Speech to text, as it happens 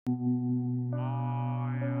The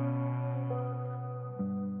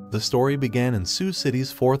story began in Sioux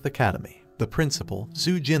City's 4th Academy. The principal,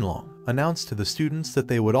 Zhu Jinlong, announced to the students that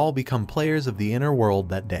they would all become players of the inner world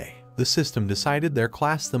that day. The system decided their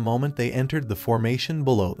class the moment they entered the formation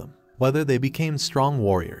below them. Whether they became strong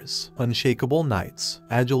warriors, unshakable knights,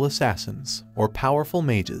 agile assassins, or powerful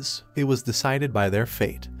mages, it was decided by their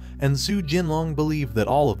fate, and Zhu Jinlong believed that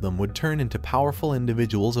all of them would turn into powerful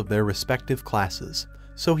individuals of their respective classes,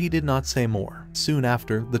 so he did not say more. Soon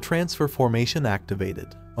after, the transfer formation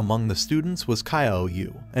activated. Among the students was Kyle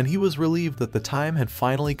Yu, and he was relieved that the time had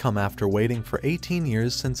finally come after waiting for 18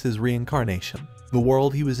 years since his reincarnation. The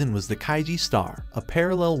world he was in was the Kaiji Star, a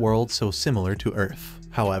parallel world so similar to Earth.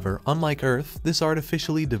 However, unlike Earth, this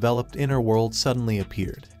artificially developed inner world suddenly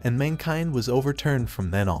appeared, and mankind was overturned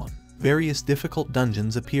from then on. Various difficult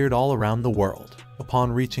dungeons appeared all around the world.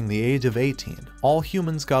 Upon reaching the age of 18, all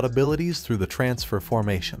humans got abilities through the transfer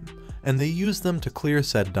formation, and they used them to clear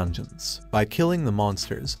said dungeons. By killing the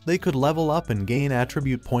monsters, they could level up and gain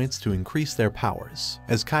attribute points to increase their powers.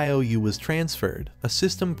 As Kyo-Yu was transferred, a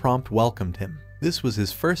system prompt welcomed him. This was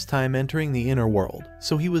his first time entering the inner world,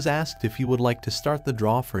 so he was asked if he would like to start the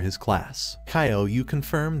draw for his class. Kyo-Yu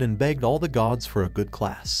confirmed and begged all the gods for a good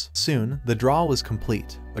class. Soon, the draw was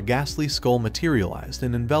complete. A ghastly skull materialized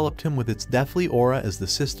and enveloped him with its deathly aura as the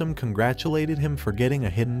system congratulated him for getting a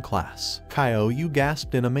hidden class. Kyo-Yu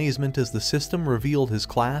gasped in amazement as the system revealed his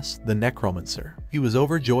class, the Necromancer. He was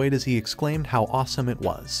overjoyed as he exclaimed how awesome it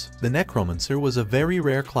was. The Necromancer was a very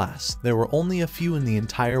rare class. There were only a few in the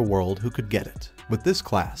entire world who could get it. With this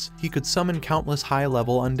class, he could summon countless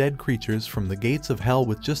high-level undead creatures from the gates of hell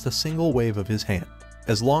with just a single wave of his hand.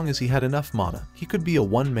 As long as he had enough mana, he could be a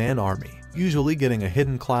one-man army. Usually getting a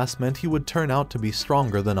hidden class meant he would turn out to be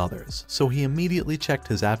stronger than others, so he immediately checked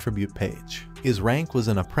his attribute page. His rank was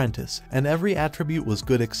an apprentice, and every attribute was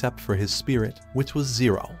good except for his spirit, which was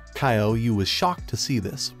 0. Kyo-Yu was shocked to see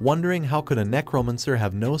this, wondering how could a Necromancer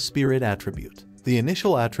have no spirit attribute. The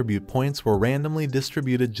initial attribute points were randomly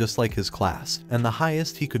distributed just like his class, and the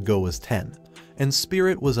highest he could go was 10. And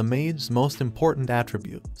spirit was a mage's most important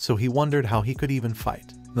attribute, so he wondered how he could even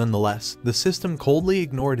fight. Nonetheless, the system coldly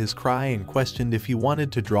ignored his cry and questioned if he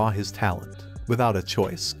wanted to draw his talent. Without a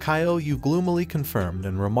choice, Kyo-Yu gloomily confirmed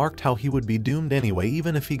and remarked how he would be doomed anyway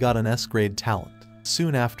even if he got an S-grade talent.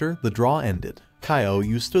 Soon after, the draw ended.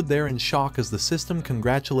 Kyo-Yu stood there in shock as the system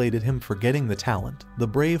congratulated him for getting the talent, the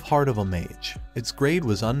brave heart of a mage. Its grade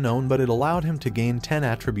was unknown, but it allowed him to gain 10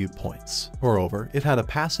 attribute points. Moreover, it had a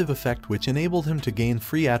passive effect which enabled him to gain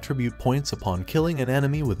free attribute points upon killing an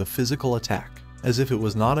enemy with a physical attack. As if it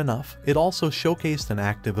was not enough, it also showcased an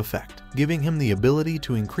active effect, giving him the ability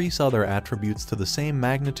to increase other attributes to the same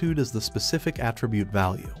magnitude as the specific attribute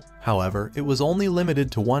value. However, it was only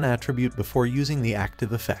limited to one attribute before using the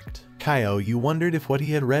active effect. Kyo-Yu wondered if what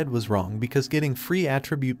he had read was wrong because getting free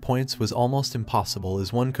attribute points was almost impossible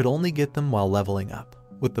as one could only get them while leveling up.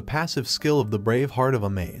 With the passive skill of the brave heart of a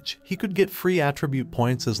mage, he could get free attribute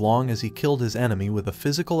points as long as he killed his enemy with a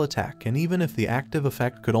physical attack, and even if the active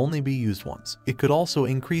effect could only be used once, it could also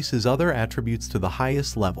increase his other attributes to the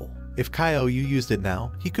highest level. If Kyo-Yu used it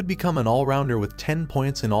now, he could become an all-rounder with 10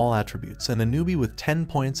 points in all attributes, and a newbie with 10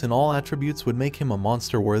 points in all attributes would make him a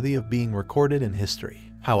monster worthy of being recorded in history.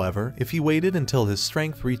 However, if he waited until his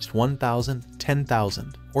strength reached 1,000,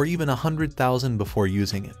 10,000, or even 100,000 before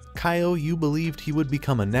using it, Kyo-Yu believed he would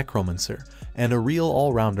become a Necromancer and a real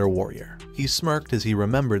all-rounder warrior. He smirked as he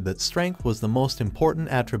remembered that strength was the most important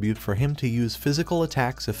attribute for him to use physical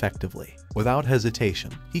attacks effectively. Without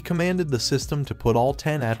hesitation, he commanded the system to put all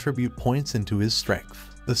 10 attribute points into his strength.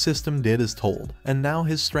 The system did as told, and now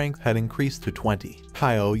his strength had increased to 20.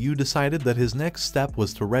 Kyo-Yu decided that his next step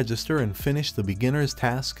was to register and finish the beginner's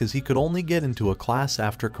task as he could only get into a class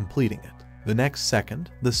after completing it. The next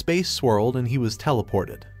second, the space swirled and he was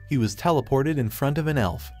teleported. He was teleported in front of an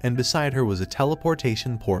elf, and beside her was a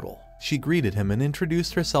teleportation portal. She greeted him and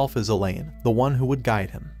introduced herself as Elaine, the one who would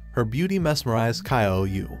guide him. Her beauty mesmerized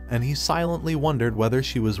Kyo-Yu, and he silently wondered whether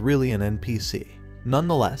she was really an NPC.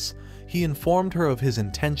 Nonetheless, he informed her of his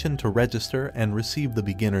intention to register and receive the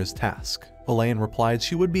beginner's task. Elaine replied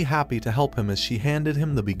she would be happy to help him as she handed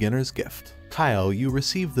him the beginner's gift. Kyo-Yu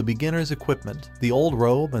received the beginner's equipment, the old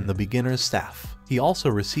robe and the beginner's staff. He also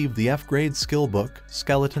received the F-grade skill book,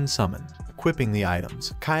 Skeleton Summon. Equipping the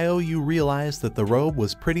items, Kaiou realized that the robe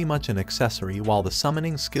was pretty much an accessory while the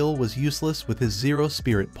summoning skill was useless with his 0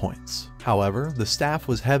 spirit points. However, the staff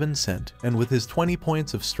was heaven sent, and with his 20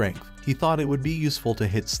 points of strength, he thought it would be useful to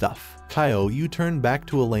hit stuff. Kaiou turned back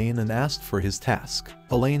to Elaine and asked for his task.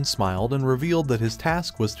 Elaine smiled and revealed that his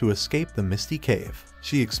task was to escape the Misty Cave.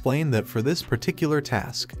 She explained that for this particular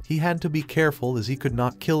task, he had to be careful as he could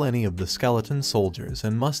not kill any of the skeleton soldiers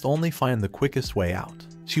and must only find the quickest way out.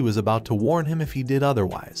 She was about to warn him if he did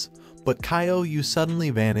otherwise, but Kaiou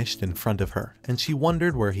suddenly vanished in front of her, and she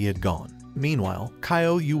wondered where he had gone. Meanwhile,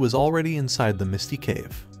 Kaiou was already inside the Misty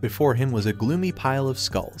Cave. Before him was a gloomy pile of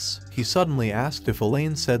skulls. He suddenly asked if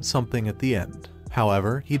Elaine said something at the end.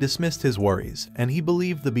 However, he dismissed his worries, and he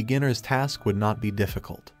believed the beginner's task would not be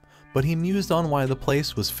difficult. But he mused on why the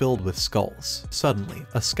place was filled with skulls. Suddenly,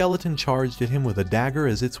 a skeleton charged at him with a dagger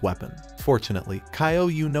as its weapon. Fortunately,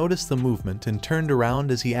 Kaiou noticed the movement and turned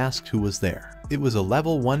around as he asked who was there. It was a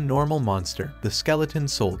level 1 normal monster, the skeleton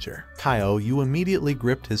soldier. Kaiou immediately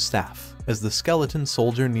gripped his staff. As the skeleton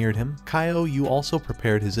soldier neared him, Kaiou also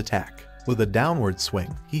prepared his attack. With a downward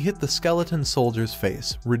swing, he hit the skeleton soldier's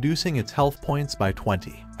face, reducing its health points by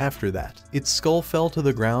 20. After that, its skull fell to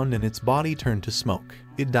the ground and its body turned to smoke.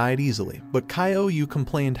 It died easily, but Kaiou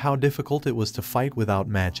complained how difficult it was to fight without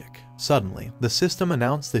magic. Suddenly, the system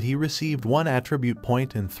announced that he received 1 attribute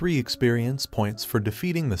point and 3 experience points for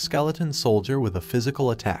defeating the skeleton soldier with a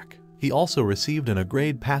physical attack. He also received an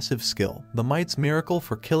upgrade passive skill, the Might's Miracle,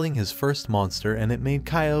 for killing his first monster, and it made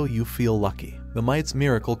Kaiou feel lucky. The Might's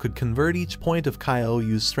Miracle could convert each point of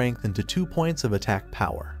Kaiou's strength into 2 points of attack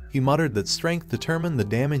power. He muttered that strength determined the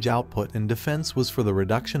damage output and defense was for the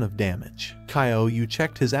reduction of damage. Kaiou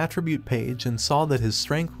checked his attribute page and saw that his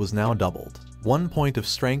strength was now doubled. 1 point of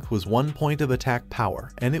strength was 1 point of attack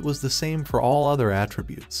power, and it was the same for all other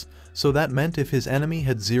attributes, so that meant if his enemy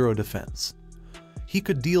had 0 defense, he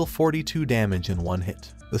could deal 42 damage in 1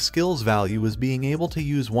 hit. The skill's value was being able to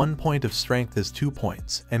use 1 point of strength as 2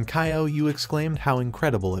 points, and Kaiou exclaimed how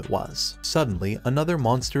incredible it was. Suddenly, another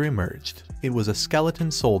monster emerged. It was a skeleton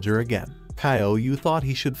soldier again. Kaiou thought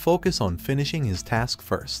he should focus on finishing his task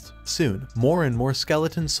first. Soon, more and more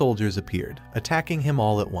skeleton soldiers appeared, attacking him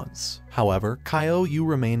all at once. However, Kaiou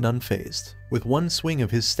remained unfazed. With 1 swing of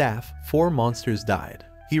his staff, 4 monsters died.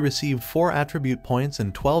 He received 4 attribute points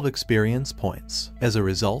and 12 experience points. As a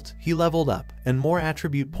result, he leveled up, and more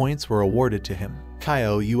attribute points were awarded to him.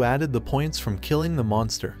 Kaiou added the points from killing the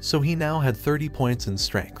monster, so he now had 30 points in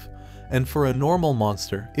strength. And for a normal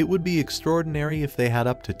monster, it would be extraordinary if they had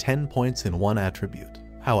up to 10 points in 1 attribute.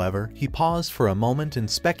 However, he paused for a moment and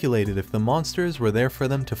speculated if the monsters were there for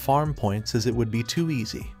them to farm points, as it would be too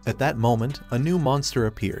easy. At that moment, a new monster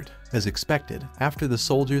appeared. As expected, after the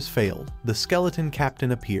soldiers failed, the skeleton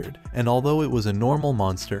captain appeared, and although it was a normal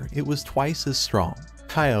monster, it was twice as strong.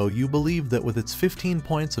 Kaiou believed that with its 15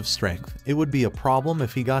 points of strength, it would be a problem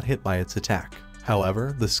if he got hit by its attack.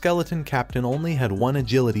 However, the skeleton captain only had 1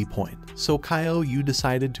 agility point, so Kaiou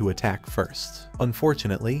decided to attack first.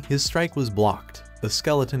 Unfortunately, his strike was blocked. The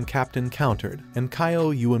skeleton captain countered, and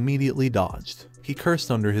Kaiou immediately dodged. He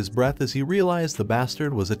cursed under his breath as he realized the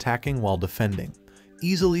bastard was attacking while defending,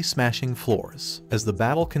 easily smashing floors. As the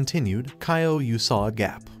battle continued, Kaiou saw a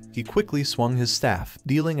gap. He quickly swung his staff,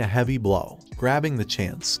 dealing a heavy blow. Grabbing the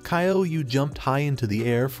chance, Kaiou jumped high into the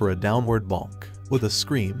air for a downward bonk. With a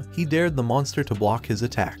scream, he dared the monster to block his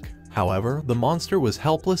attack. However, the monster was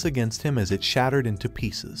helpless against him as it shattered into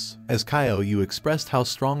pieces. As Kaiou expressed how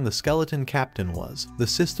strong the skeleton captain was, the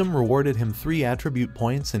system rewarded him 3 attribute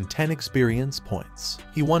points and 10 experience points.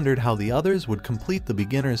 He wondered how the others would complete the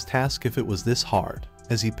beginner's task if it was this hard.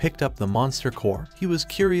 As he picked up the monster core, he was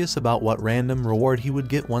curious about what random reward he would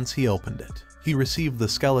get once he opened it. He received the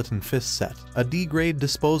skeleton fist set, a D-grade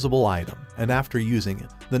disposable item, and after using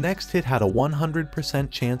it, the next hit had a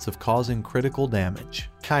 100% chance of causing critical damage.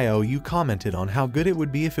 Kaiou commented on how good it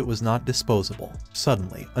would be if it was not disposable.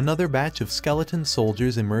 Suddenly, another batch of skeleton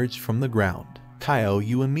soldiers emerged from the ground.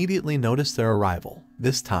 Kaiou immediately noticed their arrival.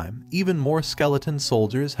 This time, even more skeleton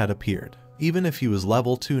soldiers had appeared. Even if he was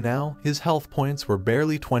level 2 now, his health points were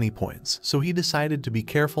barely 20 points, so he decided to be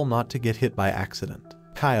careful not to get hit by accident.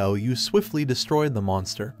 Kaiou swiftly destroyed the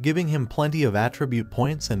monster, giving him plenty of attribute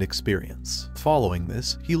points and experience. Following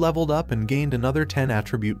this, he leveled up and gained another 10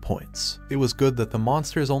 attribute points. It was good that the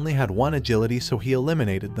monsters only had 1 agility, so he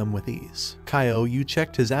eliminated them with ease. Kaiou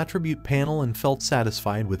checked his attribute panel and felt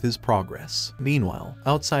satisfied with his progress. Meanwhile,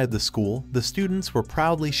 outside the school, the students were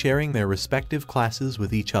proudly sharing their respective classes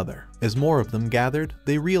with each other. As more of them gathered,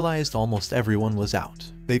 they realized almost everyone was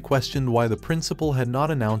out. They questioned why the principal had not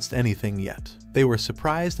announced anything yet. They were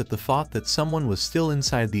surprised at the thought that someone was still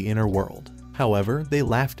inside the inner world. However, they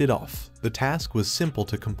laughed it off. The task was simple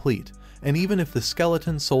to complete, and even if the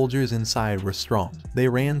skeleton soldiers inside were strong, they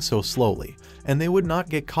ran so slowly, and they would not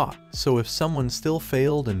get caught, so if someone still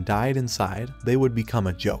failed and died inside, they would become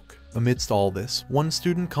a joke. Amidst all this, one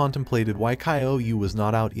student contemplated why Kaiou was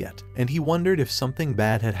not out yet, and he wondered if something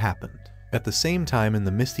bad had happened. At the same time in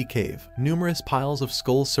the misty cave, numerous piles of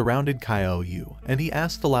skulls surrounded Kaiou, and he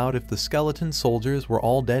asked aloud if the skeleton soldiers were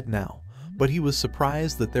all dead now, but he was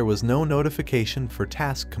surprised that there was no notification for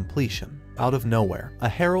task completion. Out of nowhere, a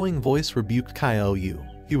harrowing voice rebuked Kaiou.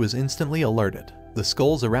 He was instantly alerted. The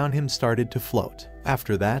skulls around him started to float.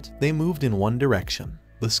 After that, they moved in one direction.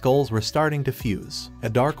 The skulls were starting to fuse. A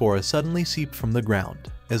dark aura suddenly seeped from the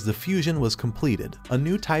ground. As the fusion was completed, a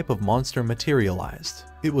new type of monster materialized.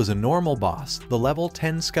 It was a normal boss, the level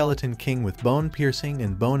 10 skeleton king with bone piercing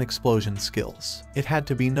and bone explosion skills. It had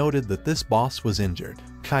to be noted that this boss was injured.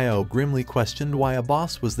 Kaiou grimly questioned why a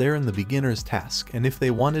boss was there in the beginner's task and if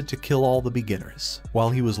they wanted to kill all the beginners.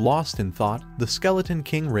 While he was lost in thought, the skeleton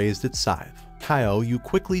king raised its scythe. Kaiou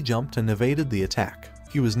quickly jumped and evaded the attack.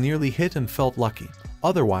 He was nearly hit and felt lucky.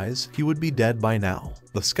 Otherwise, he would be dead by now.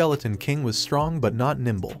 The skeleton king was strong but not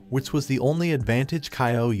nimble, which was the only advantage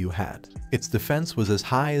Kaiou had. Its defense was as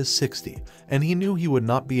high as 60, and he knew he would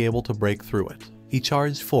not be able to break through it. He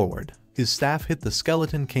charged forward. His staff hit the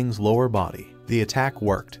skeleton king's lower body. The attack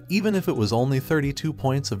worked, even if it was only 32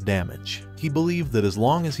 points of damage. He believed that as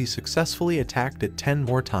long as he successfully attacked it 10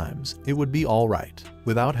 more times, it would be alright.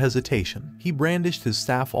 Without hesitation, he brandished his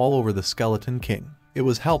staff all over the skeleton king. It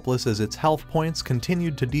was helpless as its health points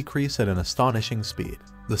continued to decrease at an astonishing speed.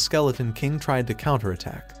 The skeleton king tried to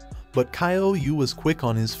counterattack, but Kaiou was quick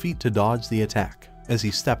on his feet to dodge the attack. As he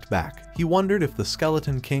stepped back, he wondered if the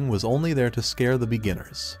skeleton king was only there to scare the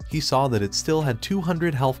beginners. He saw that it still had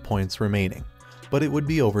 200 health points remaining, but it would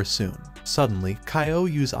be over soon. Suddenly,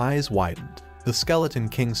 Kaiou's eyes widened. The skeleton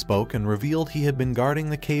king spoke and revealed he had been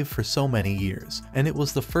guarding the cave for so many years, and it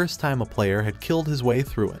was the first time a player had killed his way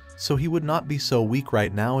through it, so he would not be so weak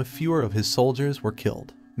right now if fewer of his soldiers were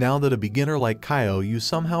killed. Now that a beginner like Kaiou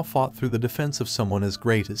somehow fought through the defense of someone as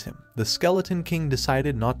great as him, the skeleton king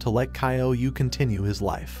decided not to let Kaiou continue his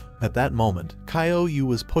life. At that moment, Kaiou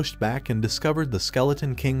was pushed back and discovered the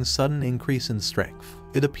skeleton king's sudden increase in strength.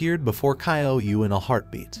 It appeared before Kaiou in a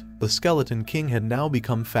heartbeat. The skeleton king had now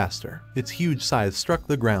become faster. Its huge size struck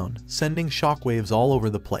the ground, sending shockwaves all over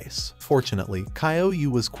the place. Fortunately,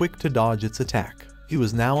 Kaiou was quick to dodge its attack. He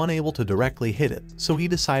was now unable to directly hit it, so he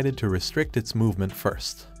decided to restrict its movement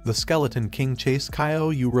first. The skeleton king chased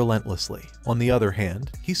Kaiou relentlessly. On the other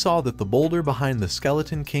hand, he saw that the boulder behind the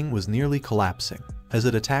skeleton king was nearly collapsing. As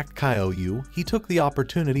it attacked Kaiou, he took the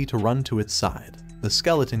opportunity to run to its side. The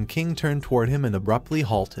skeleton king turned toward him and abruptly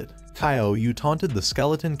halted. Kaiou taunted the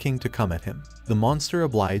skeleton king to come at him. The monster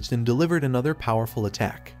obliged and delivered another powerful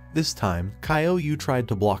attack. This time, Kaiou tried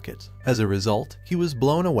to block it. As a result, he was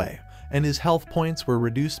blown away, and his health points were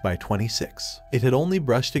reduced by 26. It had only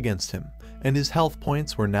brushed against him, and his health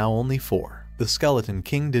points were now only 4. The skeleton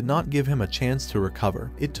king did not give him a chance to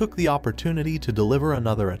recover. It took the opportunity to deliver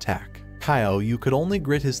another attack. Kaiou could only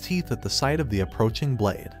grit his teeth at the sight of the approaching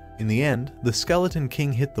blade. In the end, the skeleton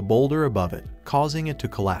king hit the boulder above it, causing it to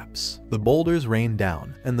collapse. The boulders rained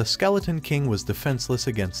down, and the skeleton king was defenseless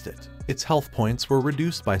against it. Its health points were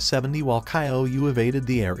reduced by 70 while Kaiou evaded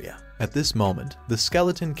the area. At this moment, the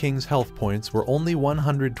skeleton king's health points were only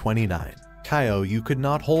 129. Kaiou could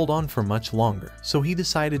not hold on for much longer, so he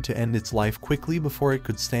decided to end its life quickly before it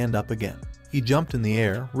could stand up again. He jumped in the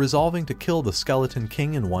air, resolving to kill the skeleton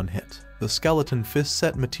king in one hit. The skeleton fist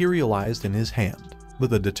set materialized in his hand.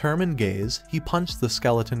 With a determined gaze, he punched the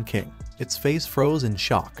skeleton king. Its face froze in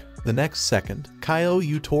shock. The next second,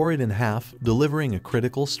 Kaiou tore it in half, delivering a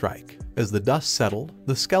critical strike. As the dust settled,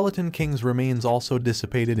 the skeleton king's remains also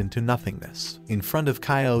dissipated into nothingness. In front of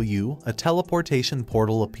Kaiou, a teleportation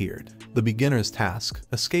portal appeared. The beginner's task,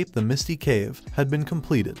 Escape the Misty Cave, had been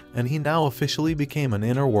completed, and he now officially became an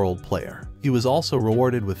inner world player. He was also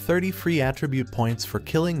rewarded with 30 free attribute points for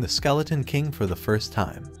killing the skeleton king for the first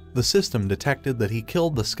time. The system detected that he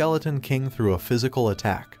killed the skeleton king through a physical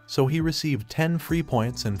attack, so he received 10 free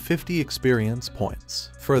points and 50 experience points.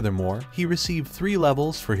 Furthermore, he received 3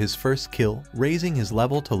 levels for his first kill, raising his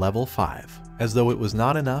level to level 5. As though it was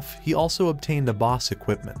not enough, he also obtained a boss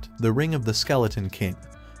equipment, the Ring of the Skeleton King,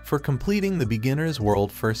 for completing the beginner's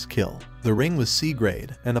world first kill. The ring was C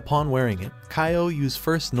grade, and upon wearing it, Kaiou's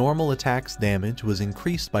first normal attack's damage was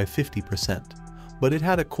increased by 50%. But it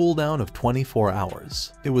had a cooldown of 24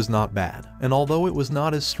 hours. It was not bad, and although it was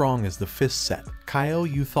not as strong as the fist set,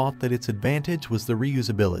 Kaiou thought that its advantage was the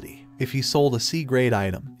reusability. If he sold a C-grade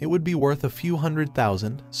item, it would be worth a few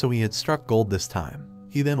 $100,000, so he had struck gold this time.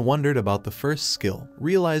 He then wondered about the first skill,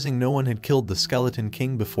 realizing no one had killed the Skeleton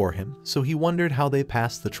King before him, so he wondered how they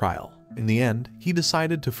passed the trial. In the end, he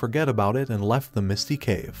decided to forget about it and left the misty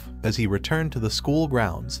cave. As he returned to the school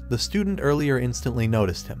grounds, the student earlier instantly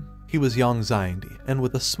noticed him. He was Yang Xiangdi, and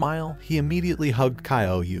with a smile, he immediately hugged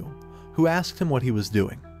Kaiou, who asked him what he was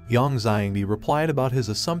doing. Yang Xiangdi replied about his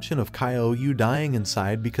assumption of Kaiou dying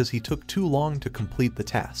inside because he took too long to complete the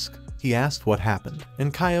task. He asked what happened,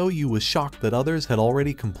 and Kaiou was shocked that others had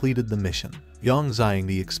already completed the mission. Yang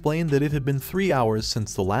Xiangdi explained that it had been 3 hours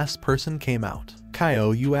since the last person came out.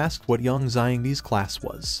 Kaiou asked what Yang Xiangdi's class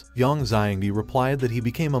was. Yang Xiangdi replied that he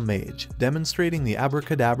became a mage, demonstrating the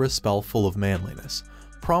abracadabra spell full of manliness,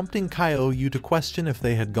 prompting Kaiou to question if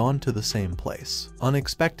they had gone to the same place.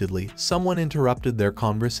 Unexpectedly, someone interrupted their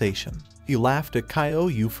conversation. He laughed at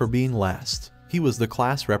Kaiou for being last. He was the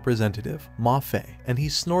class representative, Ma Fei, and he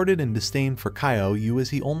snorted in disdain for Kaiou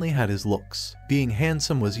as he only had his looks. Being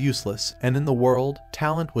handsome was useless, and in the world,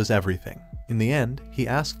 talent was everything. In the end, he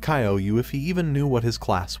asked Kaiou if he even knew what his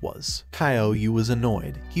class was. Kaiou was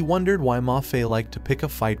annoyed. He wondered why Ma Fei liked to pick a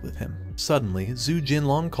fight with him. Suddenly, Zhu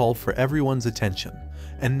Jinlong called for everyone's attention,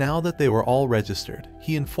 and now that they were all registered,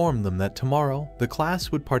 he informed them that tomorrow, the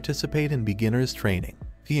class would participate in beginner's training.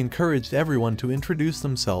 He encouraged everyone to introduce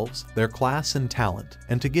themselves, their class and talent,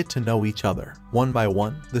 and to get to know each other. One by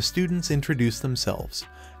one, the students introduced themselves,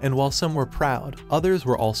 and while some were proud, others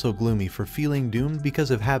were also gloomy for feeling doomed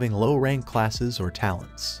because of having low-rank classes or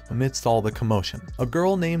talents. Amidst all the commotion, a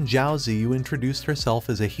girl named Zhao Ziyu introduced herself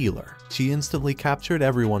as a healer. She instantly captured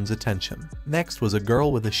everyone's attention. Next was a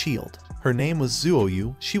girl with a shield. Her name was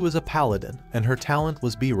Zuoyu, she was a paladin, and her talent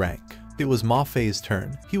was B rank. It was Ma Fei's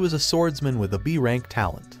turn. He was a swordsman with a B-rank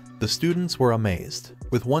talent. The students were amazed.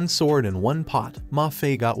 With one sword and one pot, Ma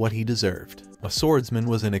Fei got what he deserved. A swordsman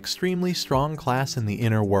was an extremely strong class in the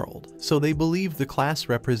inner world, so they believed the class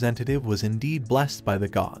representative was indeed blessed by the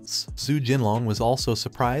gods. Zhu Jinlong was also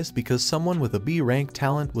surprised because someone with a B-rank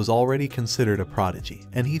talent was already considered a prodigy,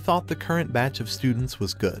 and he thought the current batch of students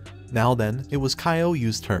was good. Now then, it was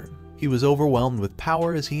Kaiou's turn. He was overwhelmed with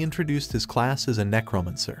power as he introduced his class as a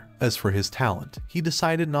Necromancer. As for his talent, he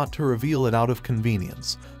decided not to reveal it out of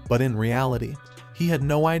convenience, but in reality, he had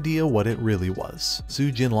no idea what it really was.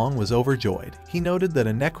 Zhu Jinlong was overjoyed. He noted that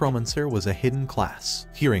a Necromancer was a hidden class.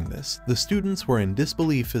 Hearing this, the students were in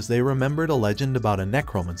disbelief as they remembered a legend about a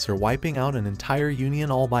Necromancer wiping out an entire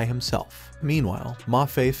union all by himself. Meanwhile, Ma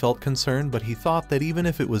Fei felt concerned, but he thought that even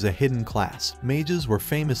if it was a hidden class, mages were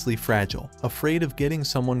famously fragile, afraid of getting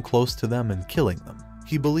someone close to them and killing them.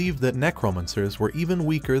 He believed that necromancers were even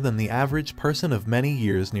weaker than the average person of many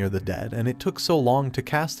years near the dead, and it took so long to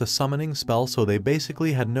cast a summoning spell, so they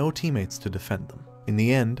basically had no teammates to defend them. In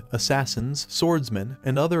the end, assassins, swordsmen,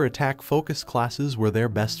 and other attack-focused classes were their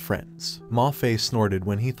best friends. Ma Fei snorted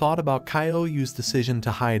when he thought about Kaiou's decision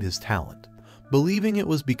to hide his talent, believing it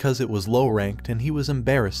was because it was low-ranked and he was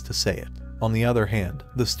embarrassed to say it. On the other hand,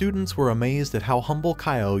 the students were amazed at how humble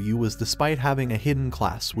Kaiou was despite having a hidden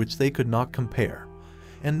class which they could not compare,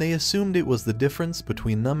 and they assumed it was the difference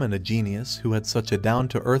between them and a genius who had such a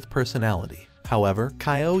down-to-earth personality. However,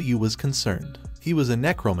 Kaiou was concerned. He was a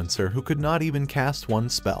necromancer who could not even cast one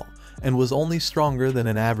spell, and was only stronger than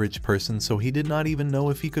an average person, so he did not even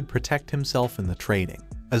know if he could protect himself in the training.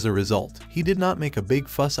 As a result, he did not make a big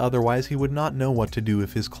fuss, otherwise he would not know what to do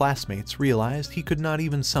if his classmates realized he could not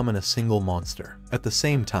even summon a single monster. At the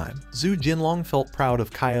same time, Zhu Jinlong felt proud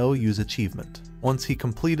of Kaiou's achievement. Once he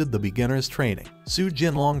completed the beginner's training, Zhu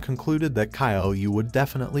Jinlong concluded that Kaiou would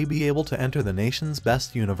definitely be able to enter the nation's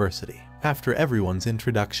best university. After everyone's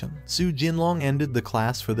introduction, Zhu Jinlong ended the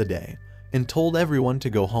class for the day, and told everyone to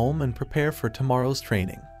go home and prepare for tomorrow's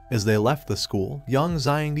training. As they left the school, Yang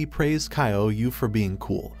Xiangdi praised Kaiou for being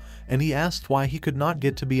cool, and he asked why he could not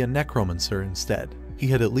get to be a necromancer instead. He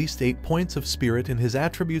had at least 8 points of spirit and his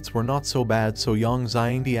attributes were not so bad, so Yang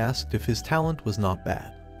Xiangdi asked if his talent was not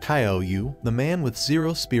bad. Kaiou, the man with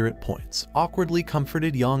 0 spirit points, awkwardly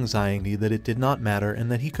comforted Yang Xiangdi that it did not matter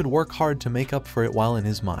and that he could work hard to make up for it, while in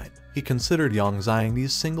his mind, he considered Yang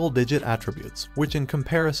Xiangdi's single-digit attributes, which in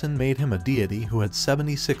comparison made him a deity who had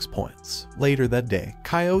 76 points. Later that day,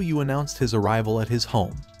 Kaiou announced his arrival at his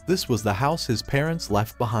home. This was the house his parents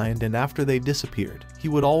left behind, and after they disappeared, he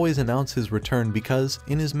would always announce his return because,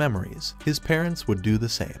 in his memories, his parents would do the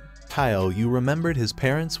same. Kyle-yu remembered his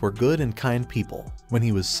parents were good and kind people. When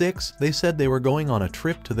he was 6, they said they were going on a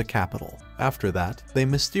trip to the capital. After that, they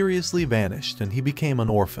mysteriously vanished and he became an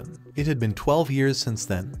orphan. It had been 12 years since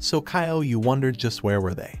then, so Kyle-yu wondered just where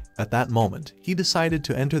were they. At that moment, he decided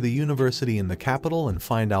to enter the university in the capital and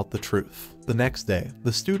find out the truth. The next day,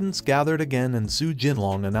 the students gathered again and Zhu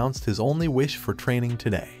Jinlong announced his only wish for training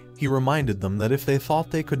today. He reminded them that if they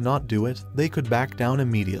thought they could not do it, they could back down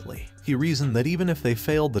immediately. He reasoned that even if they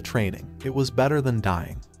failed the training, it was better than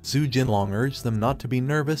dying. Zhu Jinlong urged them not to be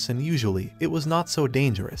nervous, and usually, it was not so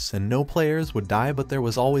dangerous and no players would die, but there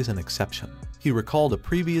was always an exception. He recalled a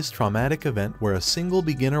previous traumatic event where a single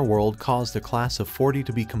beginner world caused a class of 40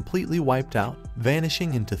 to be completely wiped out,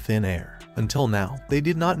 vanishing into thin air. Until now, they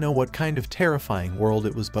did not know what kind of terrifying world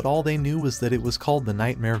it was, but all they knew was that it was called the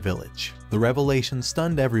Nightmare Village. The revelation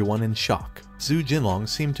stunned everyone in shock. Zhu Jinlong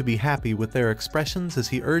seemed to be happy with their expressions as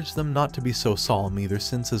he urged them not to be so solemn either,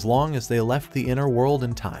 since as long as they left the inner world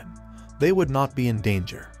in time, they would not be in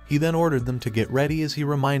danger. He then ordered them to get ready as he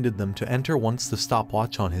reminded them to enter once the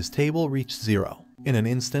stopwatch on his table reached 0. In an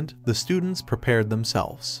instant, the students prepared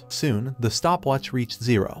themselves. Soon, the stopwatch reached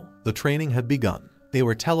 0. The training had begun. They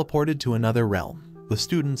were teleported to another realm. The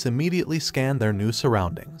students immediately scanned their new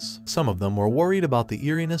surroundings. Some of them were worried about the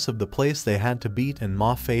eeriness of the place they had to beat, and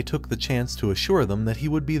Ma Fei took the chance to assure them that he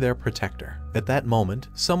would be their protector. At that moment,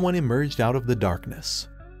 someone emerged out of the darkness.